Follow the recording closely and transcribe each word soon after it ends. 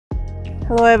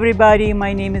Hello everybody,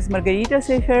 my name is Margarita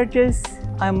Soyfertis.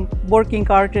 I'm working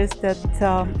artist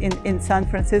in San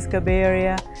Francisco Bay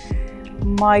Area.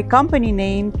 My company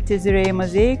name Tizere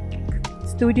Mosaic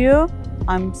Studio.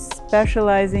 I'm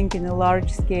specializing in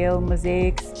large-scale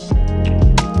mosaics.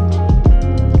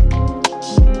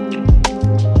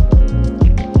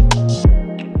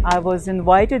 I was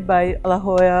invited by La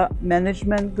Jolla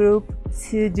Management Group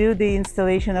to do the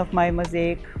installation of my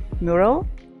mosaic mural.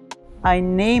 I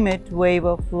name it Wave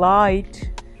of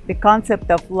Light. The concept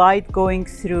of light going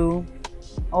through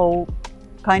all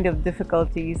kind of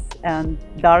difficulties and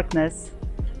darkness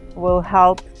will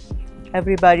help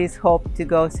everybody's hope to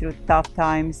go through tough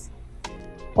times.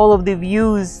 All of the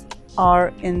views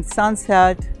are in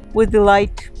sunset with the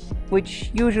light, which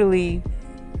usually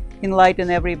enlighten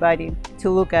everybody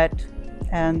to look at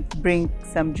and bring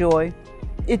some joy.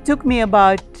 It took me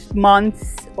about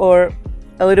months or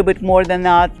a little bit more than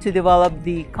that to develop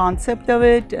the concept of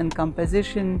it and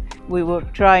composition. We were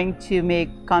trying to make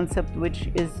concept which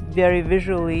is very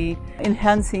visually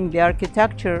enhancing the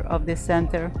architecture of the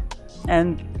center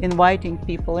and inviting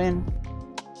people in.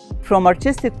 From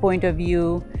artistic point of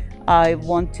view, I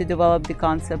want to develop the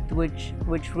concept which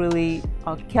really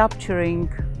are capturing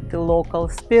the local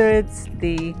spirits,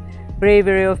 the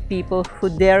bravery of people who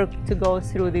dare to go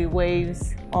through the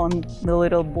waves on the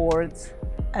little boards.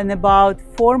 And about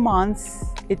 4 months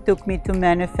it took me to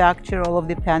manufacture all of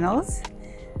the panels.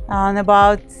 And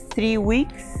about 3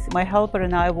 weeks, my helper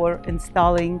and I were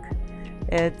installing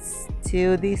it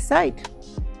to the site.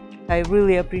 I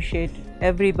really appreciate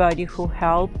everybody who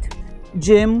helped.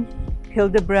 Jim,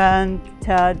 Hildebrand,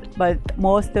 Ted, but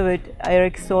most of it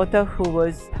Eric Sota, who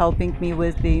was helping me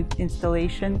with the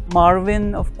installation.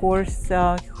 Marvin, of course,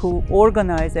 who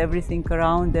organized everything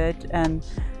around it, and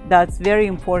that's very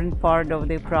important part of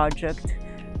the project.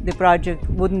 The project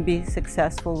wouldn't be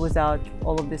successful without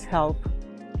all of this help.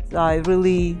 I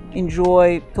really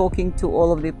enjoy talking to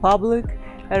all of the public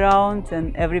around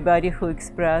and everybody who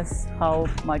express how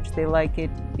much they like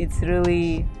it. It's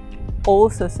really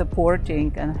also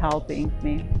supporting and helping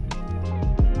me.